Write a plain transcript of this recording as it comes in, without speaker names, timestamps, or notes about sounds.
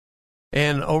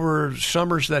And over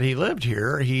summers that he lived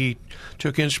here, he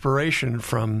took inspiration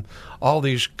from all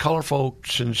these colorful,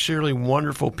 sincerely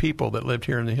wonderful people that lived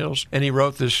here in the hills. And he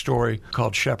wrote this story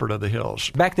called Shepherd of the Hills.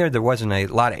 Back there wasn't a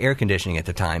lot of air conditioning at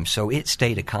the time, so it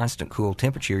stayed a constant cool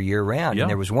temperature year-round. Yeah. And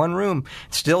there was one room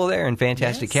still there in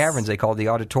Fantastic Caverns they called the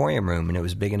auditorium room, and it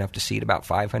was big enough to seat about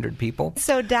 500 people.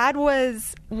 So Dad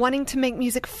was wanting to make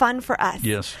music fun for us.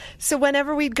 Yes. So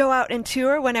whenever we'd go out and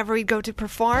tour, whenever we'd go to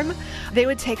perform, they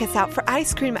would take us out for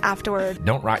ice cream afterward.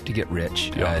 Don't write to get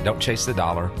rich. Yeah. Don't chase the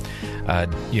dollar.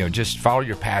 Just follow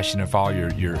your passion and follow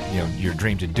your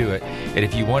dream to do it. And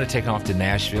if you want to take off to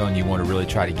Nashville and you want to really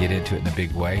try to get into it in a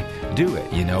big way, do it.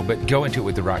 But go into it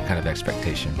with the right kind of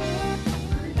expectation.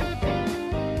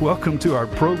 Welcome to our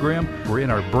program. We're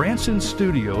in our Branson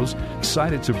studios,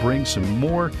 excited to bring some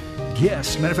more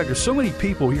guests. Matter of fact, there's so many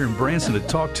people here in Branson to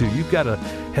talk to. You've got to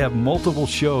have multiple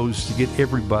shows to get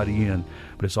everybody in.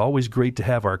 But it's always great to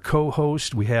have our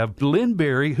co-host. We have Lynn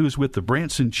Berry, who's with the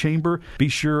Branson Chamber. Be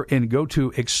sure and go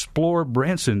to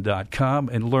explorebranson.com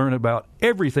and learn about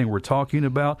everything we're talking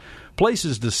about.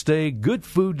 Places to stay, good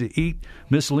food to eat.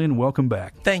 Miss Lynn, welcome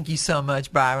back. Thank you so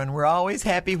much, Byron. We're always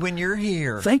happy when you're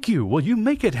here. Thank you. Well, you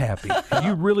make it happy.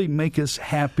 You really make us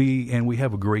happy, and we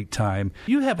have a great time.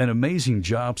 You have an amazing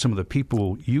job, some of the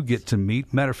people you get to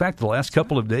meet. Matter of fact, the last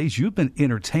couple of days, you've been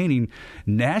entertaining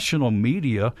national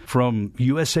media from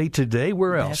USA Today.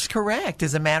 Where else? That's correct.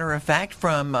 As a matter of fact,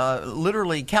 from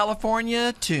literally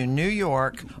California to New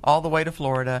York, all the way to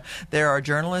Florida, there are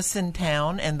journalists in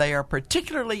town, and they are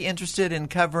particularly interested in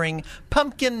covering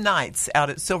Pumpkin Nights out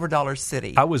at Silver Dollar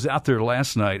City. I was out there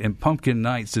last night, and Pumpkin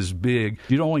Nights is big.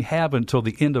 You only have until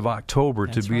the end of October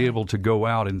to be able to go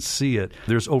out and see it.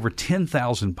 There's over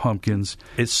 10,000 pumpkins.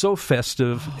 It's so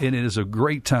festive, and it is a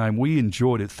great time. We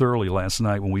enjoyed it thoroughly last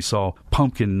night when we saw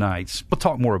Pumpkin Nights. We'll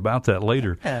talk more about that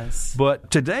later. Yes.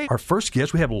 But today, our first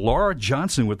guest, we have Laura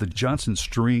Johnson with the Johnson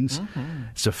Strings. Mm-hmm.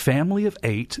 It's a family of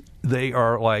 8. They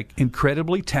are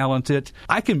incredibly talented.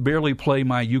 I can barely play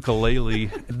my ukulele.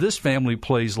 This family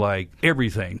plays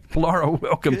everything. Laura,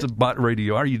 welcome to Bott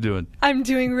Radio. How are you doing? I'm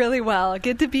doing really well.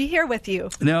 Good to be here with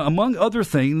you. Now, among other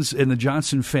things in the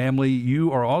Johnson family,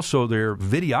 you are also their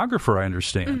videographer, I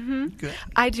understand. Mm-hmm. Good.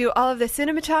 I do all of the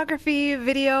cinematography,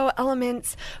 video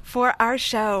elements for our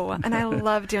show, and I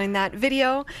love doing that.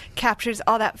 Video captures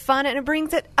all that fun, and it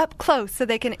brings it up close so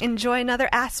they can enjoy another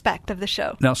aspect of the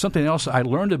show. Now, something else I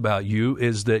learned about you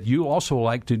is that you also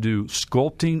like to do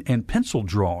sculpting and pencil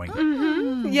drawing.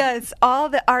 Mm-hmm. Yes, all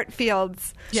the art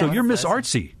fields. So yes. You're Miss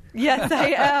Artsy. Yes,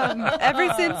 I am.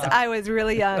 Ever since I was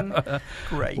really young.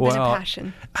 Great. Well, a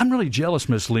passion. I'm really jealous,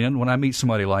 Miss Lynn, when I meet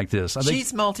somebody like this.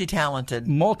 She's multi-talented.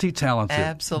 Multi-talented.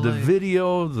 Absolutely. The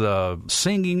video, the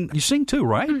singing. You sing too,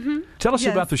 right? Mm-hmm. Tell us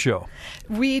about the show.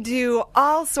 We do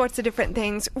all sorts of different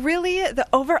things. Really, the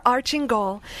overarching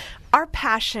goal, our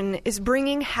passion is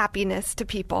bringing happiness to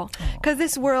people. Because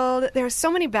this world, there are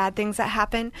so many bad things that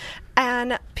happen,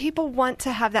 and people want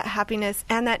to have that happiness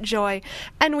and that joy,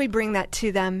 and we bring that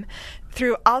to them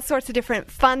through all sorts of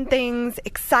different fun things,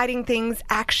 exciting things,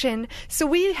 action. So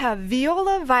we have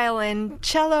viola, violin,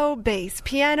 cello, bass,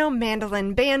 piano,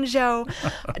 mandolin, banjo,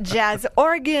 jazz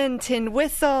organ, tin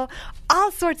whistle,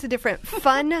 all sorts of different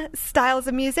fun styles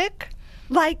of music.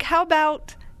 How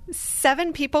about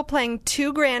 7 people playing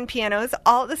 2 grand pianos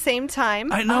all at the same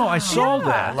time? I know, I saw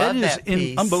that. Love it is that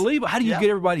piece. Unbelievable. How do you get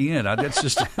everybody in? That's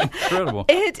just incredible.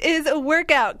 It is a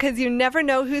workout because you never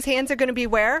know whose hands are going to be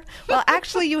where. Well,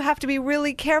 actually, you have to be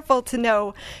really careful to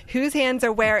know whose hands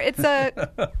are where. It's a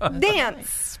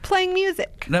dance. Playing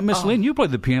music. Now, Miss Lynn, you play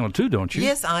the piano too, don't you?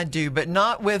 Yes, I do, but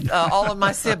not with all of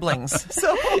my siblings.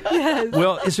 So, yes.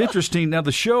 Well, it's interesting. Now,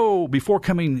 the show, before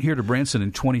coming here to Branson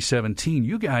in 2017,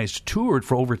 you guys toured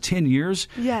for over 10 years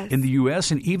in the U.S.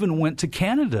 and even went to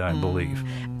Canada, I believe.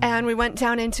 And we went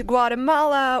down into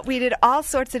Guatemala. We did all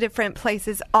sorts of different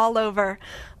places all over.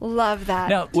 Love that.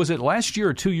 Now, was it last year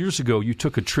or 2 years ago you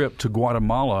took a trip to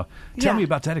Guatemala? Tell me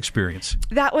about that experience.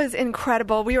 That was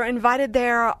incredible. We were invited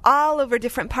there all over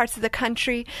different parts of the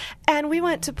country, and we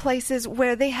went to places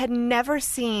where they had never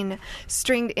seen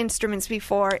stringed instruments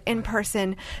before in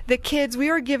person. The kids, we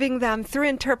were giving them, through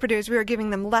interpreters, we were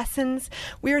giving them lessons.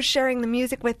 We were sharing the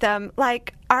music with them.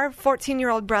 Like our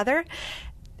 14-year-old brother,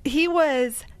 he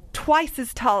was twice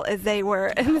as tall as they were,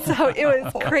 and so it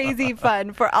was crazy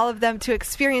fun for all of them to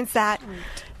experience that.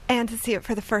 and to see it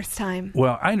for the first time.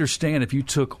 Well, I understand if you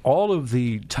took all of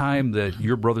the time that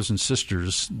your brothers and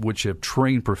sisters, which have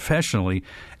trained professionally,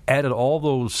 added all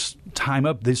those time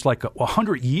up, there's like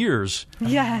 100 years.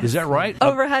 Yes. Is that right?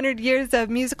 Over 100 years of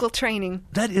musical training.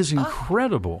 That is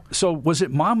incredible. So was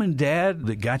it Mom and Dad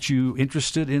that got you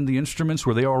interested in the instruments?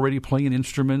 Were they already playing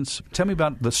instruments? Tell me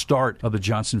about the start of the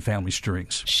Johnson Family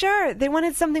Strings. Sure. They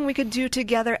wanted something we could do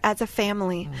together as a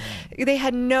family. They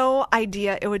had no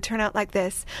idea it would turn out like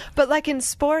this. But like in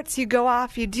sports, you go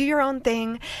off, you do your own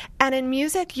thing. And in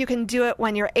music, you can do it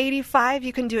when you're 85.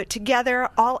 You can do it together,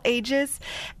 all ages.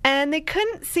 And they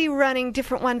couldn't see running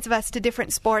different ones of us to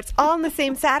different sports all on the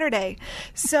same Saturday.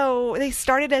 So they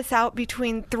started us out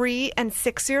between 3 and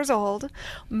 6 years old.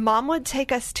 Mom would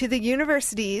take us to the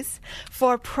universities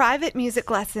for private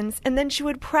music lessons, and then she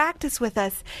would practice with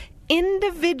us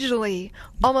individually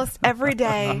almost every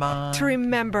day to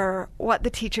remember what the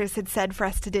teachers had said for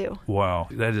us to do. Wow,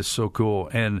 that is so cool.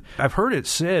 And I've heard it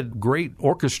said, great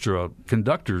orchestra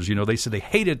conductors, they said they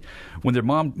hated when their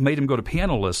mom made them go to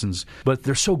piano lessons, but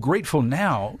they're so grateful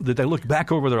now that they look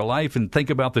back over their life and think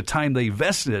about the time they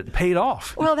invested. It paid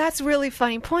off. Well, that's a really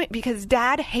funny point because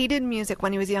Dad hated music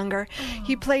when he was younger.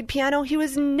 He played piano. He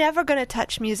was never going to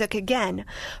touch music again.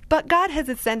 But God has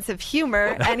a sense of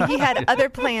humor, and he had other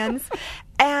plans.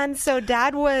 And so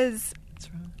Dad was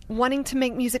wanting to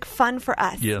make music fun for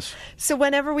us. Yes. So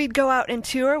whenever we'd go out and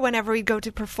tour, whenever we'd go to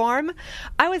perform,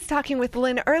 I was talking with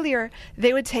Lynn earlier,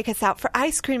 they would take us out for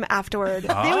ice cream afterward. They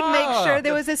would make sure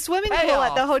there was a swimming pool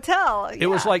at the hotel. It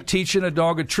was like teaching a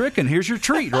dog a trick, and here's your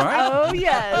treat, right? Oh,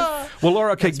 yes. Well,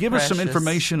 Laura, okay, That's give us some precious.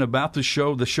 information about the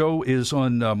show. The show is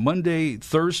on Monday,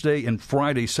 Thursday, and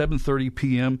Friday, 7:30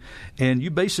 p.m., and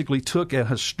you basically took a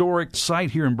historic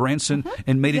site here in Branson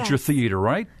and made it your Yes. theater,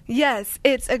 right? Yes,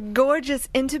 it's a gorgeous,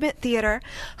 intimate theater,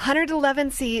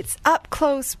 111 seats, up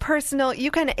close, personal.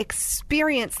 You can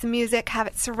experience the music, have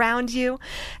it surround you.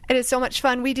 It is so much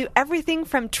fun. We do everything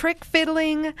from trick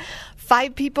fiddling,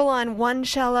 5 people on 1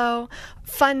 cello,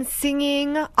 fun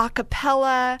singing, a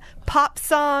cappella, pop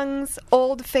songs,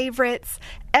 old favorites,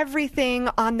 everything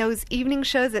on those evening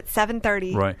shows at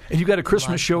 7:30. Right. And you've got a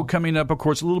Christmas show coming up, of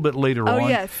course, a little bit later on. Oh,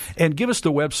 yes. And give us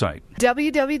the website.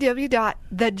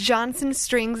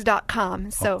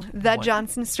 www.thejohnsonstrings.com. So,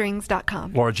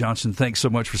 thejohnsonstrings.com. Laura Johnson, thanks so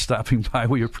much for stopping by.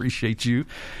 We appreciate you.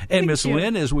 And Miss you.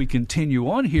 Lynn, as we continue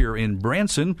on here in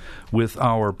Branson with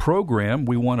our program,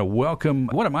 we want to welcome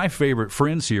one of my favorite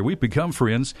friends here. We've become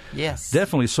friends. Yes.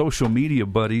 Definitely social media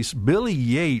buddies. Billy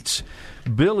Yates.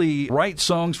 Billy writes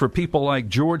songs for people like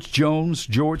George Jones,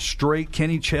 George Strait,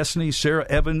 Kenny Chesney, Sarah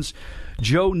Evans,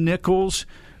 Joe Nichols.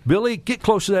 Billy, get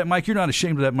close to that mic. You're not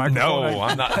ashamed of that microphone. No,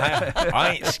 I'm not.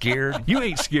 I ain't scared. You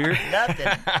ain't scared. Nothing.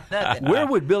 Where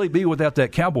would Billy be without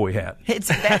that cowboy hat?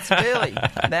 That's Billy.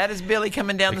 That is Billy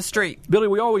coming down the street. Billy,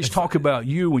 we always talk about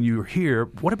you when you're here.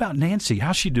 What about Nancy?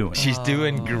 How's she doing? She's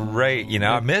doing great.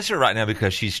 I miss her right now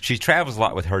because she travels a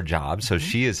lot with her job. So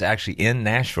she is actually in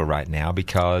Nashville right now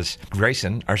because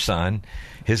Grayson, our son,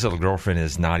 his little girlfriend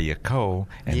is Nadia Cole,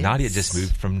 and Yes. Nadia just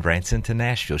moved from Branson to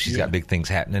Nashville. She's got big things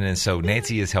happening, and so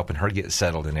Nancy is helping her get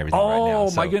settled and everything right now. Oh,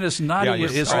 So, my goodness. Nadia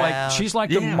you're is proud. she's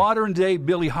like the Yeah. modern day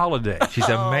Billie Holiday. She's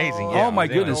amazing. Oh, my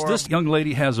goodness. This young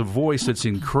lady has a voice that's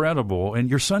incredible, and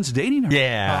your son's dating her.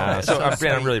 Yeah, Oh, so so I'm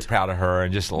sweet. really proud of her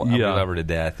and just we Yeah. love her to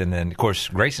death. And then, of course,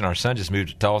 Grayson, our son, just moved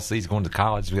to Tulsa. He's going to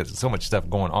college. We've got so much stuff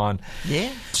going on. Yeah.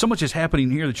 So much is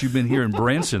happening here that you've been here in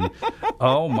Branson.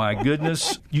 Oh, my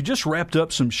goodness. You just wrapped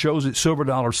up some shows at Silver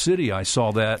Dollar City. I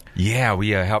saw that. Yeah,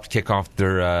 we helped kick off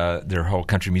their whole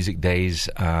country music days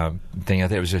thing out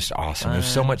there. It was just awesome. It was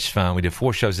so much fun. We did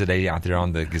 4 shows a day out there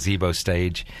on the gazebo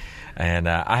stage. And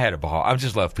I had a ball. I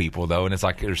just love people, though, and it's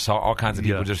like there's all kinds of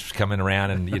people Yeah. just coming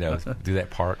around and do that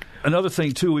park. Another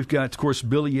thing, too, we've got, of course,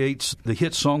 Billy Yates, the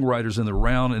hit songwriters in the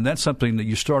round, and that's something that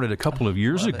you started a couple of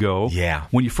years ago. Yeah.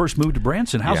 When you first moved to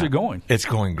Branson. How's Yeah. it going? It's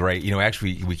going great.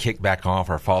 Actually, we kicked back off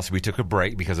our fall, so we took a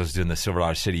break because I was doing the Silver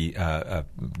Dollar City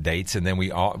dates, and then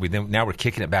now we're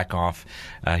kicking it back off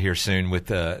here soon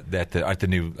with at the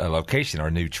new location,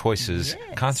 our new Choices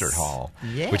Concert Hall,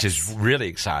 Yes. which is really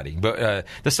exciting. But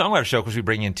the songwriter show, because we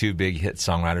bring in 2 big hit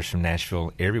songwriters from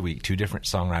Nashville every week, 2 different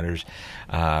songwriters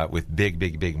with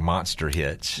big monster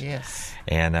hits. Yes.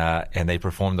 And they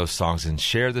perform those songs and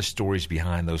share the stories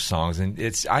behind those songs. And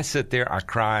I sit there, I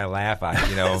cry, I laugh.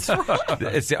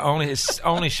 It's the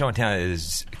only show in town that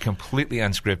is completely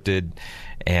unscripted.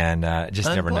 and just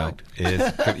never know.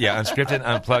 Yeah, unscripted,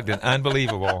 unplugged, and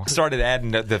unbelievable. Started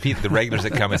adding the regulars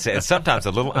that come and say, and sometimes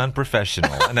a little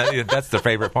unprofessional, and that's the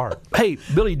favorite part. Hey,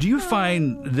 Billy, do you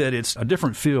find that it's a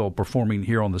different feel performing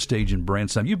here on the stage in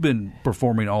Branson? You've been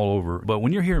performing all over, but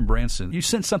when you're here in Branson, you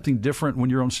sense something different when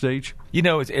you're on stage? You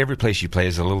know, every place you play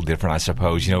is a little different, I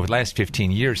suppose. You know, the last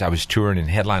 15 years, I was touring and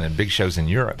headlining big shows in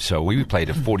Europe, so we played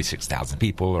to 46,000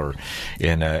 people, or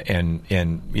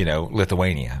in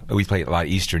Lithuania. We played a lot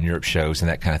of Eastern Europe shows and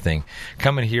that kind of thing.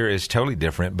 Coming here is totally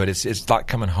different, but it's like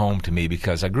coming home to me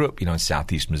because I grew up, in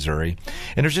Southeast Missouri,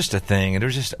 and there's just a thing, and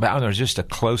there's just a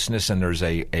closeness, and there's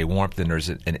a warmth, and there's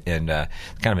kind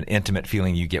of an intimate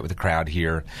feeling you get with the crowd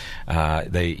here.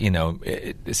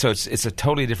 So it's a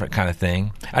totally different kind of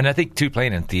thing, and I think too,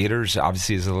 playing in theaters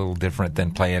obviously is a little different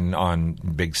than playing on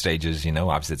big stages.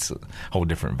 Obviously it's a whole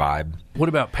different vibe. What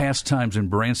about pastimes in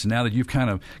Branson? Now that you've kind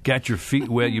of got your feet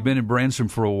wet, you've been in Branson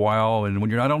for a while, and when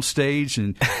you're not on stage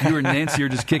and you and Nancy are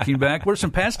just kicking back, what are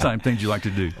some pastime things you like to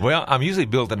do? Well, I'm usually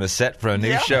building a set for a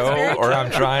new show, or I'm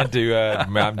trying to.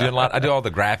 I'm doing a lot. I do all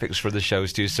the graphics for the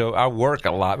shows too, so I work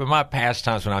a lot. But my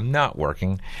pastimes when I'm not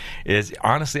working is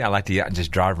honestly I like to get out and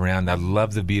just drive around. I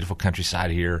love the beautiful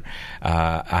countryside here.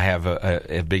 I have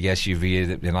a big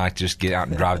SUV, and I like to just get out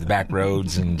and drive the back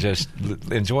roads and just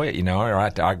enjoy it. Or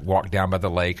I walk down by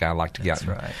the lake. I like to get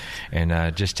out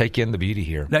and just take in the beauty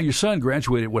here. Now, your son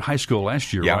graduated high school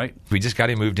last year, right? We just got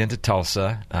him moved into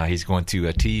Tulsa. He's going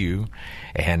to TU,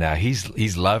 and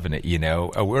he's loving it.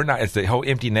 We're not. It's the whole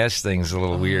empty nest thing is a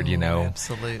little weird.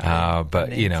 Absolutely.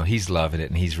 But he's loving it,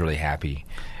 and he's really happy.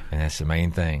 And that's the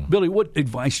main thing. Billy, what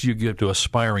advice do you give to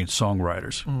aspiring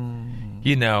songwriters?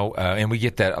 And we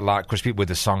get that a lot. Of course, people with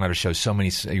the songwriter show,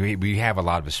 we have a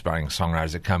lot of aspiring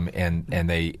songwriters that come and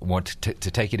they want to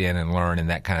take it in and learn and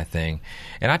that kind of thing.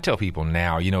 And I tell people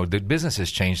now, the business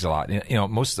has changed a lot.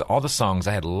 All the songs,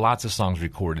 I had lots of songs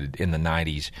recorded in the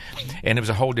 90s, and it was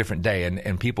a whole different day.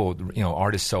 And people,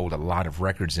 artists sold a lot of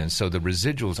records in. So the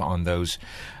residuals on those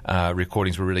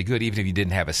recordings were really good, even if you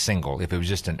didn't have a single, if it was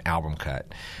just an album cut.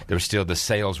 There was still, the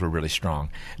sales were really strong.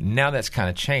 Now that's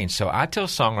kind of changed. So I tell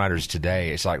songwriters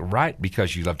today, it's like, write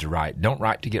because you love to write. Don't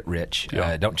write to get rich.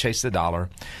 Yeah. Don't chase the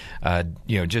dollar.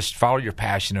 Just follow your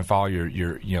passion and follow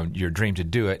your dream to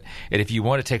do it. And if you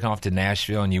want to take off to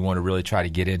Nashville and you want to really try to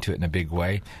get into it in a big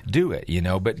way, do it.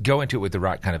 But go into it with the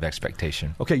right kind of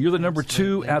expectation. Okay, you're the number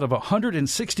 2 out of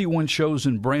 161 shows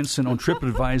in Branson on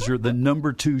TripAdvisor. The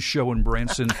number 2 show in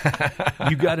Branson.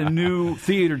 You got a new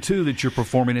theater too that you're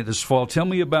performing at this fall. Tell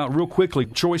me about, real quickly,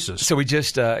 Choices. So we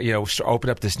just opened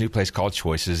up this new place called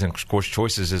Choices, and of course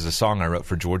Choices is a song I wrote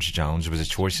for George Jones. It was a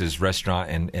Choices restaurant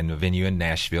and a venue in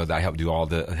Nashville that I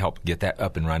helped get that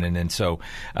up and running. And so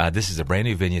this is a brand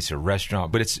new venue. It's a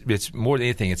restaurant, but it's more than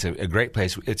anything, it's a great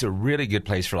place. It's a really good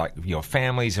place for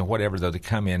families and whatever though to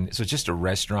come in. So it's just a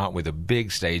restaurant with a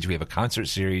big stage. We have a concert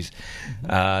series.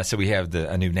 So we have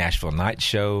a new Nashville Night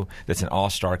Show that's an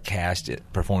all-star cast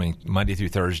performing Monday through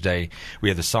Thursday. We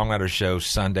have the Songwriter Show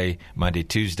Sunday, Monday,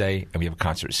 Tuesday, and we have a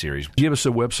concert series. Give us a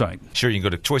website. Sure, you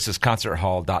can go to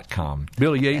choicesconcerthall.com.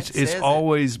 Billy Yates, it's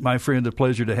always, my friend, a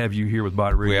pleasure to have you here with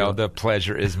Bott Radio. Well, the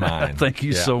pleasure is mine. Thank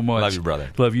you so much. Love you, brother.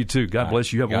 Love you too. God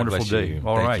bless you. Have a wonderful day.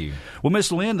 All right. You. Well,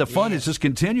 Miss Lynn, the fun is just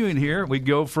continuing here. We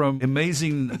go from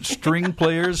amazing string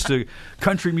players to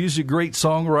country music great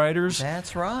songwriters.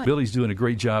 That's right. Billy's doing a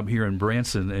great job here in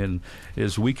Branson. And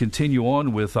as we continue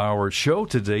on with our show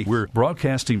today, we're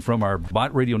broadcasting from our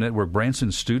Bott Radio Network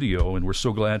Branson studio, and we're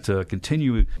so glad to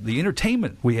continue the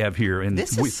entertainment we have here. And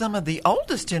this is some of the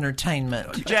oldest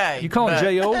entertainment, Jay. You call him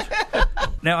Jay old?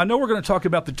 Now, I know we're going to talk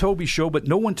about the Toby Show, but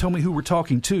no one told me who we're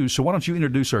talking to, so why don't you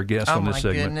introduce our guest on this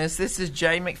segment? Oh, my goodness. This is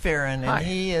Jay McFerrin, and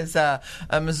he is a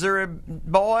Missouri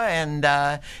boy,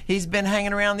 and he's been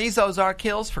hanging around these Ozark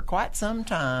Hills for quite some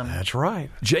time. That's right.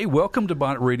 Jay, welcome to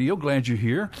Bott Radio. Glad you're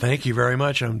here. Thank you very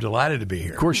much. I'm delighted to be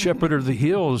here. Of course, Shepherd of the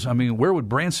Hills. I mean, where would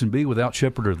Branson be without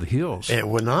Shepherd of the Hills? It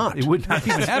would not. It would not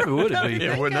even happen, would it be?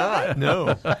 It would not,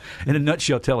 no. In a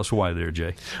nutshell, tell us why there,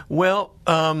 Jay. Well,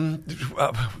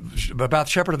 about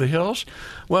Shepherd of the Hills,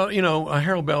 well,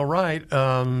 Harold Bell Wright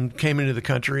came into the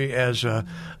country as a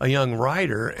young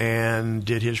writer and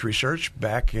did his research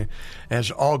back,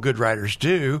 as all good writers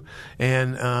do,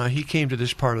 and he came to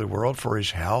this part of the world for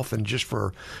his health and just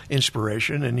for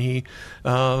inspiration, and he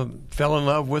fell in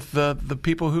love with the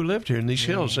people who lived here in these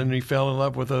hills, and he fell in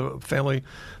love with a family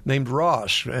named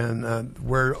Ross, and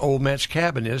where Old Matt's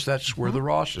cabin is, that's where the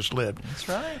Rosses lived. That's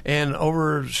right. And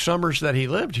over summers that he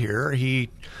lived here, he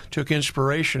took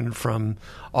inspiration from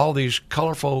all these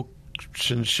colorful,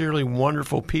 sincerely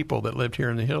wonderful people that lived here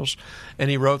in the hills,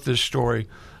 and he wrote this story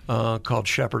called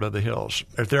Shepherd of the Hills.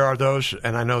 If there are those,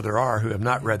 and I know there are, who have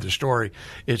not read the story,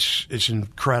 it's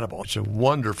incredible. It's a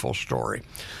wonderful story.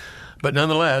 But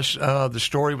nonetheless, the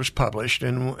story was published,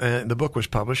 and the book was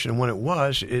published, and when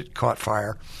it caught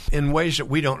fire in ways that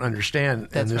we don't understand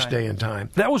in this day and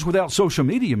time. That was without social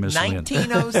media, Miss Lynn.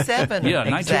 1907. Yeah,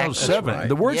 exactly. 1907. Right.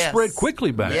 The word Yes. spread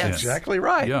quickly back then. Exactly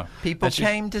right. Yeah. People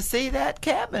came to see that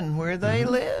cabin where they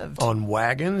lived. On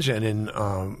wagons and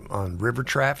on river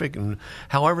traffic and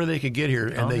however they could get here,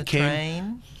 and On they the came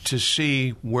train. to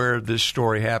see where this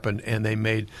story happened, and they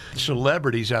made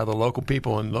celebrities out of the local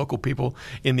people, and local people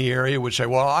in the area would say,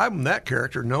 well, I'm that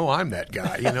character. No, I'm that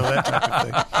guy. That type of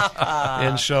thing.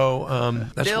 And so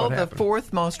that's Bill, what the happened.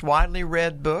 fourth most widely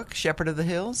read book, Shepherd of the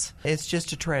Hills, it's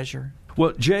just a treasure.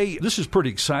 Well, Jay, this is pretty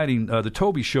exciting. The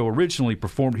Toby Show originally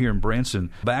performed here in Branson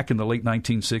back in the late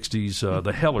 1960s.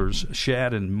 The Hellers,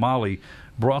 Shad and Molly,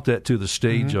 brought that to the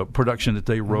stage, a production that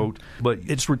they wrote. But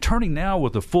it's returning now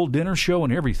with a full dinner show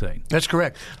and everything. That's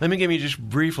correct. Let me give you just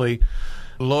briefly.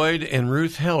 Lloyd and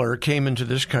Ruth Heller came into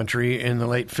this country in the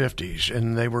late 50s,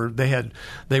 and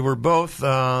they were both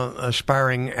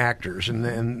aspiring actors,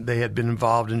 and they had been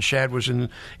involved. And Shad was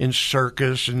in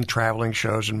circus and traveling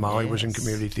shows, and Molly was in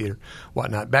community theater,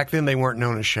 whatnot. Back then, they weren't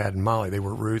known as Shad and Molly; they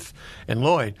were Ruth and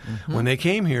Lloyd. When they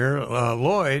came here,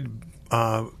 Lloyd,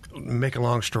 make a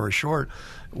long story short,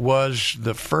 was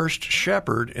the first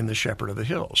shepherd in the Shepherd of the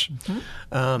Hills,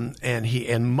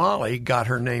 and Molly got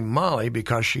her name Molly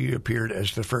because she appeared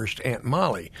as the first Aunt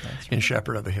Molly in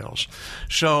Shepherd of the Hills.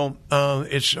 So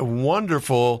it's a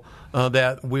wonderful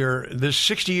that this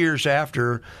 60 years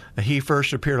after he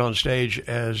first appeared on stage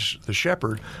as the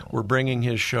shepherd, we're bringing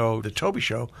his show, the Toby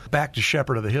Show, back to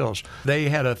Shepherd of the Hills. They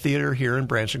had a theater here in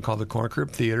Branson called the Corn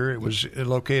Crib Theater. It was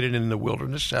located in the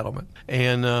Wilderness Settlement,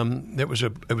 and it was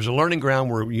a learning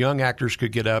ground where young actors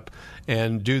could get up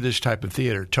and do this type of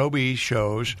theater. Toby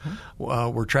shows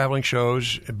were traveling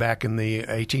shows back in the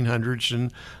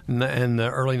 1800s and the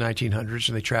early 1900s,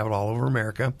 and they traveled all over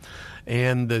America.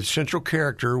 And the central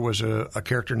character was a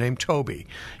character named Toby.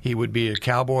 He would be a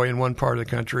cowboy in one part of the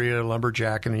country, a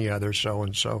lumberjack in the other,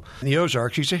 so-and-so. In the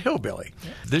Ozarks, he's a hillbilly.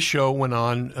 Yeah. This show went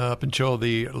on up until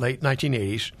the late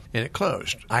 1980s, and it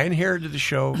closed. I inherited the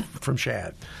show from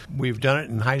Shad. We've done it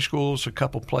in high schools, a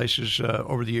couple places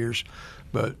over the years.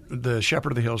 But the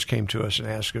Shepherd of the Hills came to us and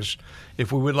asked us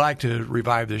if we would like to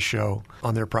revive this show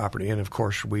on their property. And, of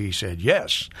course, we said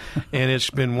yes. And it's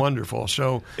been wonderful.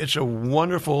 So it's a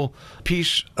wonderful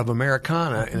piece of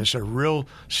Americana, and it's a real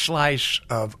slice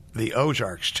of the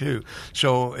Ozarks, too.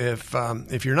 So if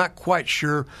you're not quite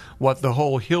sure what the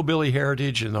whole hillbilly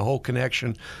heritage and the whole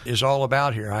connection is all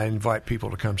about here, I invite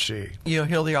people to come see. You'll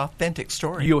hear the authentic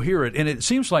story. You'll hear it. And it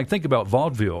seems like, think about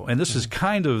vaudeville, and this is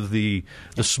kind of the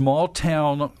small town,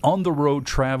 on the road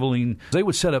traveling. They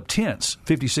would set up tents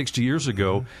 50, 60 years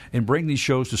ago and bring these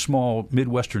shows to small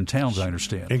Midwestern towns, I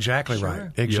understand. Exactly right.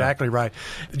 Exactly right.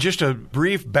 Just a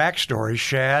brief backstory.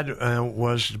 Shad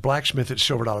was the blacksmith at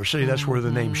Silver Dollar City. That's where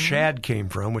the name Shad came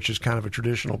from, which is kind of a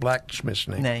traditional blacksmith's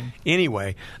name.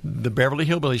 Anyway, the Beverly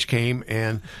Hillbillies came,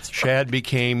 and Shad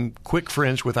became quick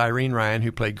friends with Irene Ryan,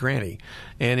 who played Granny.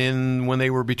 And when they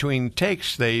were between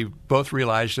takes, they both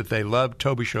realized that they loved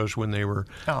Toby shows when they were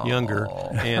younger.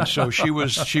 And so she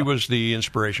was the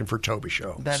inspiration for Toby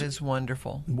Show. That is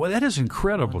wonderful. Well, that is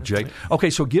incredible, Jake. Okay,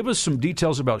 so give us some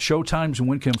details about show times and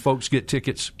when can folks get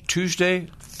tickets? Tuesday,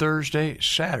 Thursday,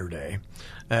 Saturday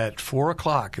at 4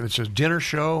 o'clock. It's a dinner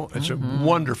show. It's a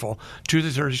wonderful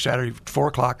Tuesday, Thursday, Saturday, 4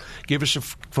 o'clock. Give us a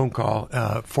phone call,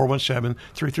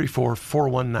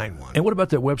 417-334-4191. And what about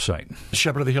that website?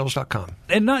 ShepherdoftheHills.com.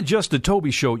 And not just the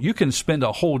Toby Show. You can spend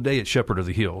a whole day at Shepherd of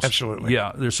the Hills. Absolutely.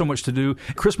 Yeah, there's so much to do.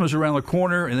 Christmas around the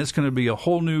corner, and it's going to be a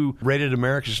whole new... Rated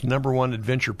America's #1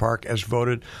 adventure park as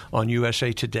voted on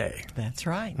USA Today. That's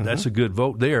right. That's a good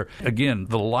vote there. Again,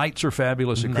 the lights are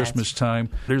fabulous at Christmas time.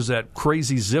 There's that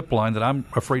crazy zip line that I'm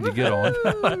afraid to get on.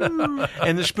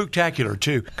 And the Spooktacular,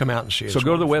 too. Come out and see us. So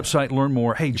go to the website and learn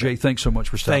more. Hey, Jay, thanks so much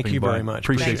for stopping by. Thank you very much.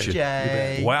 Appreciate Thanks, you.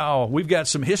 Jay. Wow, we've got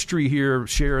some history here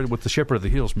shared with the Shepherd of the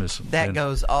Hills, Miss. That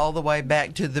goes all the way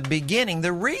back to the beginning,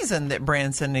 the reason that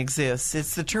Branson exists.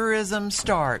 It's the tourism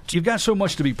start. You've got so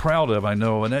much to be proud of, I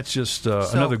know, and that's just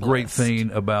another great blessed.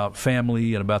 thing about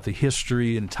family and about the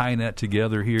history and tying that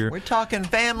together here. We're talking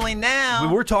family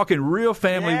now. We're talking real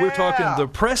family. Yeah. We're talking the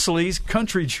Presleys,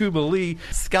 Country Jubilee.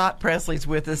 Scott Presley's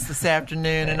with us this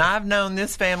afternoon, and I've known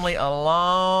this family a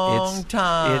long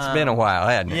time. It's been a while,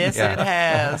 hasn't it? Yes, it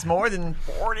has. More than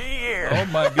 40 years. Oh,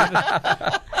 my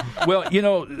goodness.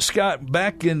 Well, Scott,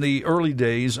 back in the early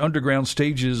days, underground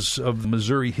stages of the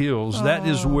Missouri Hills, that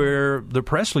is where the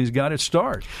Presleys got its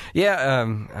start. Yeah,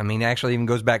 actually even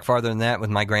goes back farther than that with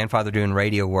my grandfather doing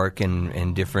radio work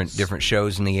and different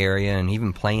shows in the area, and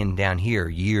even playing down here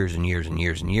years and years and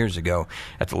years and years ago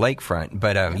at the lakefront.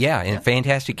 But in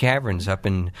Fantastic Caverns up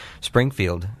in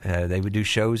Springfield, they would do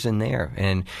shows in there,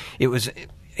 and it was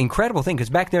incredible thing, because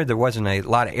back there wasn't a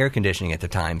lot of air conditioning at the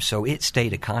time, so it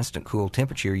stayed a constant cool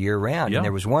temperature year round. Yeah. And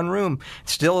there was one room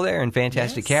still there in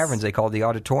Fantastic Caverns they called the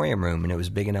Auditorium Room, and it was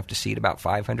big enough to seat about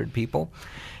 500 people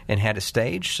and had a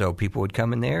stage, so people would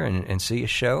come in there and see a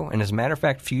show. And as a matter of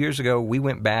fact, a few years ago, we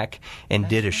went back and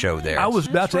did a show there. I was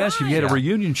about to ask you had a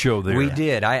reunion show there. We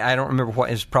did. I don't remember what.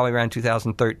 It was probably around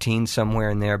 2013, somewhere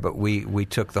in there, but we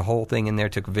took the whole thing in there,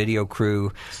 took a video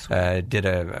crew, did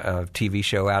a TV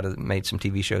show out of it, made some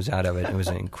TV shows out of it. It was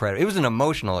incredible. It was an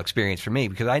emotional experience for me,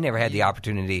 because I never had the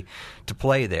opportunity to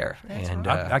play there. And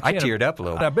I teared up a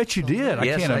little bit. I bet you did.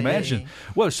 Yes, I can't imagine.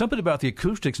 Well, there's something about the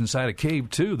acoustics inside a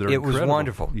cave, too. It was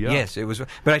wonderful. Yeah. Yes, it was.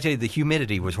 But I tell you, the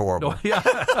humidity was horrible. Yeah.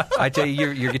 I tell you,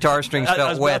 your guitar strings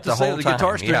felt wet the whole time. The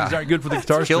guitar strings aren't good for the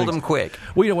guitar strings. Killed them quick.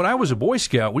 Well, when I was a Boy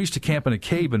Scout, we used to camp in a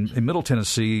cave in Middle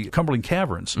Tennessee, Cumberland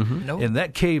Caverns. Mm-hmm. And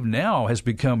that cave now has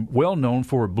become well known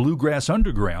for Bluegrass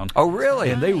Underground. Oh,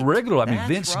 really? And they regularly,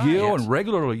 Vince Gill and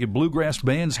regularly get bluegrass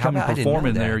bands come and perform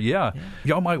in there. Yeah.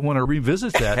 Y'all might want to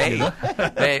revisit that.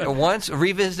 Hey,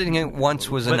 revisiting it once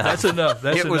was enough. That's enough.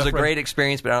 It was a great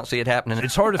experience, but I don't see it happening.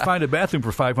 It's hard to find a bathroom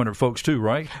for 500 folks, too,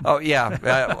 right? Oh, yeah.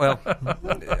 Well,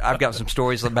 I've got some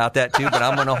stories about that, too, but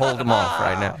I'm going to hold them off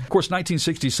right now. Of course,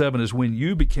 1967 is when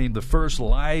you became the first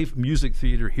live music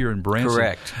theater here in Branson.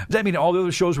 Correct. Does that mean all the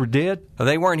other shows were dead? Well,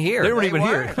 they weren't here. They weren't even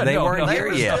here. They weren't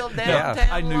here yet. Still downtown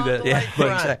I knew that. Yeah.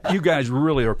 But you guys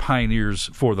really are pioneers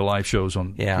for the live shows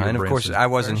on Yeah, here and in of course, Branson. I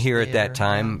wasn't here at that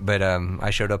time, but I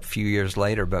showed up a few years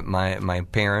later. But my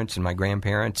parents and my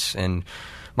grandparents and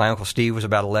my Uncle Steve was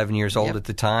about 11 years old at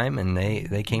the time, and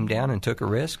they came down and took a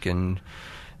risk and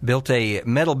built a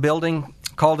metal building,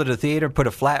 called it a theater, put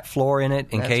a flat floor in it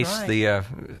in case the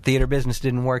theater business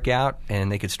didn't work out,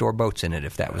 and they could store boats in it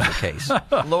if that was the case.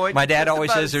 Lloyd, my dad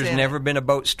always says there's never been a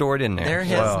boat stored in there. There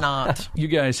has not. You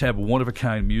guys have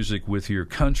one-of-a-kind music with your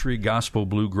country, gospel,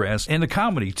 bluegrass, and the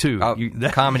comedy, too.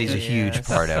 Comedy's a huge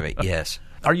part of it, yes.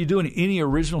 Are you doing any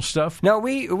original stuff? No,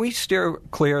 we steer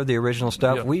clear of the original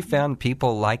stuff. Yeah. We found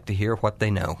people like to hear what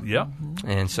they know. Yeah.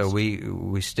 And so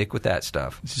we stick with that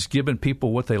stuff. It's just giving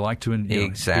people what they like to hear.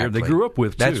 Exactly. They grew up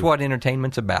with, too. That's what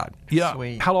entertainment's about. Yeah.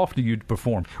 Sweet. How often do you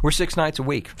perform? We're 6 nights a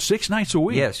week. 6 nights a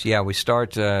week? Yes, yeah. We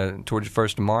start towards the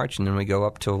 1st of March, and then we go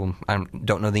up till, I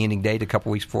don't know the ending date, a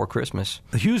couple weeks before Christmas.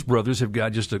 The Hughes brothers have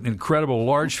got just an incredible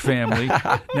large family.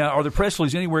 Now, are the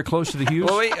Presleys anywhere close to the Hughes?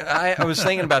 Well, I was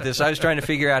thinking about this. I was trying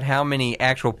to figure out how many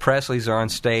actual Presleys are on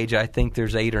stage. I think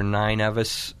there's 8 or 9 of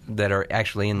us that are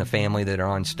actually in the family that are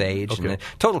on stage. Okay. And the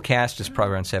total cast is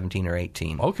probably around 17 or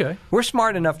 18. Okay. We're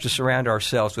smart enough to surround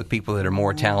ourselves with people that are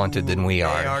more talented than we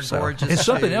are. They are so. gorgeous. And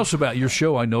something too. else about your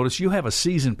show, I noticed, you have a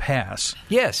season pass.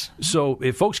 Yes. So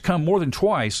if folks come more than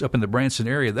twice up in the Branson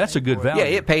area, that's a good value. Yeah,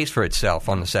 it pays for itself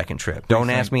on the second trip. Don't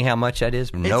ask me how much that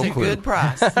is. No It's clue. a good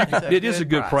price. It is a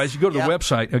good price. You go to the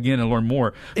website again and learn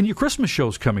more. And your Christmas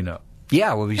show's coming up.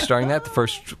 Yeah, we'll be starting that the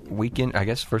first weekend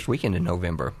in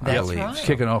November, I That's believe. right.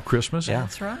 Kicking off Christmas. Yeah.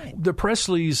 That's right. The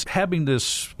Presleys having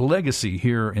this legacy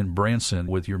here in Branson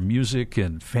with your music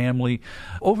and family.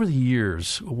 Over the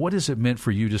years, what has it meant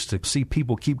for you just to see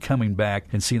people keep coming back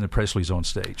and seeing the Presleys on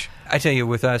stage? I tell you,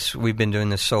 with us, we've been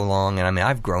doing this so long, and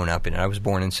I've grown up in it. I was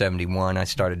born in 71. I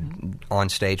started on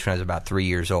stage when I was about 3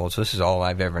 years old, so this is all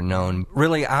I've ever known.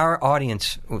 Really, our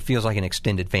audience feels like an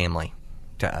extended family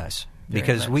to us.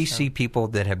 Because we see people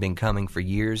that have been coming for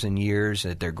years and years,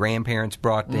 that their grandparents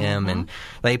brought them, and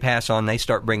they pass on, they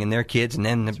start bringing their kids, and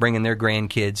then bringing their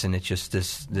grandkids, and it's just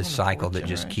this cycle that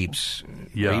just keeps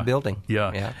rebuilding.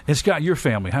 Yeah. And Scott, your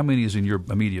family, how many is in your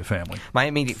immediate family? My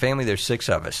immediate family, there's 6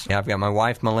 of us. I've got my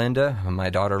wife, Melinda, my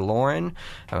daughter, Lauren,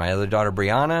 my other daughter,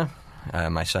 Brianna,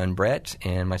 my son, Brett,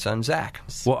 and my son, Zach.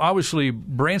 Well, obviously,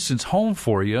 Branson's home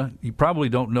for you. You probably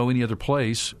don't know any other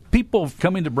place. People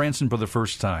coming to Branson for the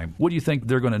first time, what do you think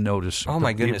they're going to notice? Oh,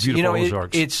 my goodness. Beautiful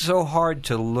Ozarks? It's so hard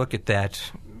to look at that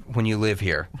when you live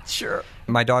here. Sure.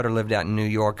 My daughter lived out in New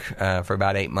York for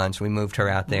about 8 months. We moved her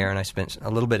out there, and I spent a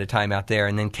little bit of time out there,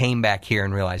 and then came back here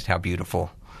and realized how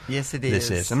beautiful Yes, it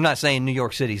this is. I'm not saying New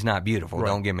York City's not beautiful. Right.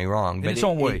 Don't get me wrong. In But its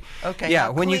own way. Okay, yeah,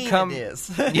 how when you clean come, it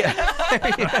is.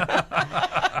 yeah.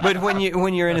 But when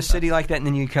you're in a city like that, and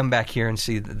then you come back here and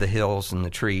see the hills and the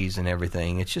trees and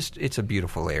everything, it's a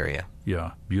beautiful area.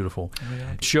 Yeah, beautiful.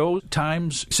 Show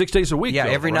times 6 days a week. Yeah,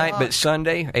 though, every right? night, but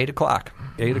Sunday, 8 o'clock.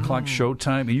 8 o'clock show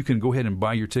time, and you can go ahead and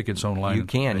buy your tickets online. You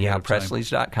can, ahead yeah, of time.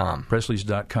 Presleys.com.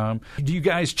 Presleys.com. Do you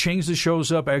guys change the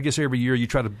shows up? I guess every year you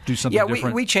try to do something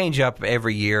different. We change up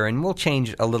every year, and we'll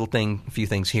change a few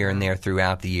things here and there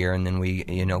throughout the year, and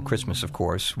then Christmas, of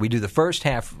course. We do the first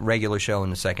half regular show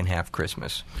and the second half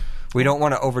Christmas. We don't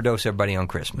want to overdose everybody on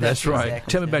Christmas. That's right.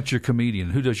 Exactly. Tell me about your comedian.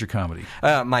 Who does your comedy?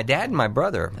 My dad and my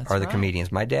brother are the right.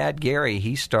 comedians. My dad, Gary,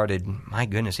 he started, my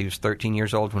goodness, he was 13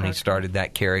 years old when he started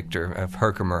that character of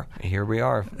Herkimer. Here we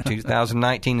are,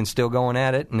 2019, and still going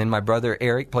at it. And then my brother,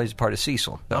 Eric, plays the part of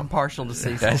Cecil. I'm partial to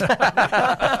Cecil. So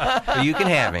you can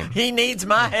have him. He needs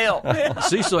my help.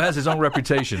 Cecil has his own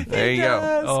reputation. There you go.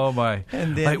 does. Oh, my.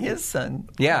 And then Hey, his son.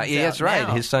 Yeah, is that's out right.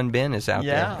 now. His son, Ben, is out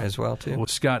Yeah. there as well, too. Well,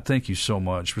 Scott, thank you so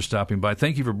much for stopping by.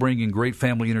 Thank you for bringing great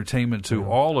family entertainment to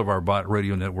all of our Bott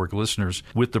Radio Network listeners.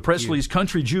 With the Presley's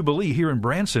Country Jubilee here in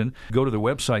Branson, go to the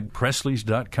website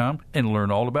presleys.com and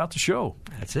learn all about the show.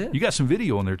 That's it. You got some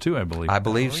video on there, too, I believe. I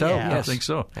believe so, yeah. yes. I think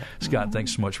so. Scott,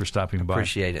 thanks so much for stopping by.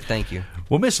 Appreciate it. Thank you.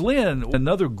 Well, Miss Lynn,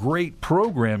 another great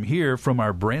program here from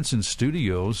our Branson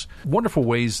studios. Wonderful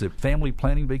ways that family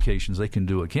planning vacations, they can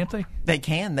do it, can't they? They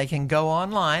can. They can go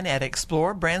online at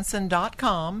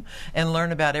explorebranson.com and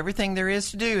learn about everything there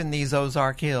is to do in these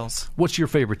Ozark Hills. What's your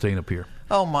favorite thing up here?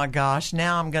 Oh, my gosh.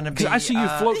 Now I'm going to be... Because I see you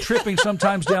float tripping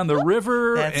sometimes down the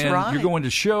river, That's and right. you're going to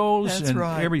shows That's and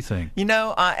right. everything. You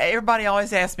know, everybody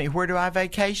always asks me, where do I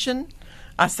vacation?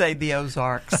 I say the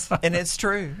Ozarks, and it's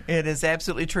true. It is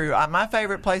absolutely true. My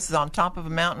favorite place is on top of a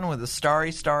mountain with a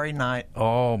starry, starry night.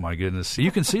 Oh, my goodness.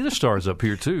 You can see the stars up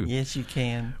here, too. Yes, you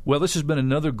can. Well, this has been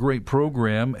another great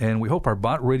program, and we hope our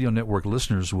Bott Radio Network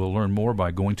listeners will learn more by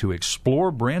going to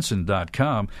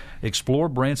explorebranson.com.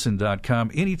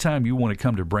 Explorebranson.com. Anytime you want to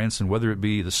come to Branson, whether it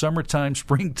be the summertime,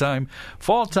 springtime,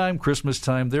 fall time, Christmas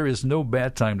time, there is no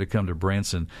bad time to come to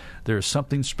Branson. There is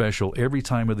something special every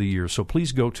time of the year. So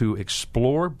please go to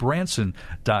explorebranson.com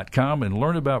and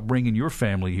learn about bringing your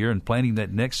family here and planning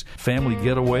that next family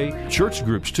getaway. Church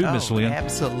groups, too, Miss Lynn.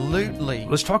 Absolutely.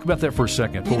 Let's talk about that for a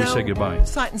second before we say goodbye.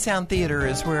 Sight and Sound Theater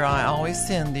is where I always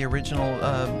send the original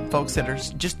folks that are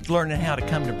just learning how to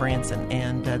come to Branson.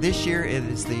 And this year it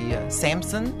is the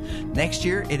Samson. Next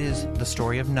year it is the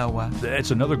story of Noah. That's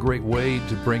another great way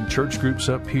to bring church groups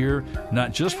up here,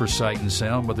 not just for sight and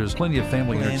sound, but there's plenty of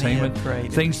family entertainment,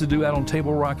 great. things to do out on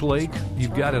Table Rock Lake.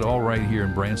 You've got it all right here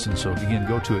in Branson. So again,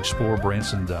 go to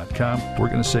explorebranson.com. We're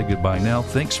going to say goodbye now.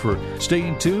 Thanks for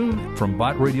staying tuned. From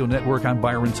Bott Radio Network, I'm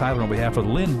Byron Tyler on behalf of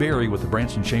Lynn Berry with the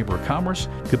Branson Chamber of Commerce.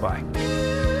 Goodbye.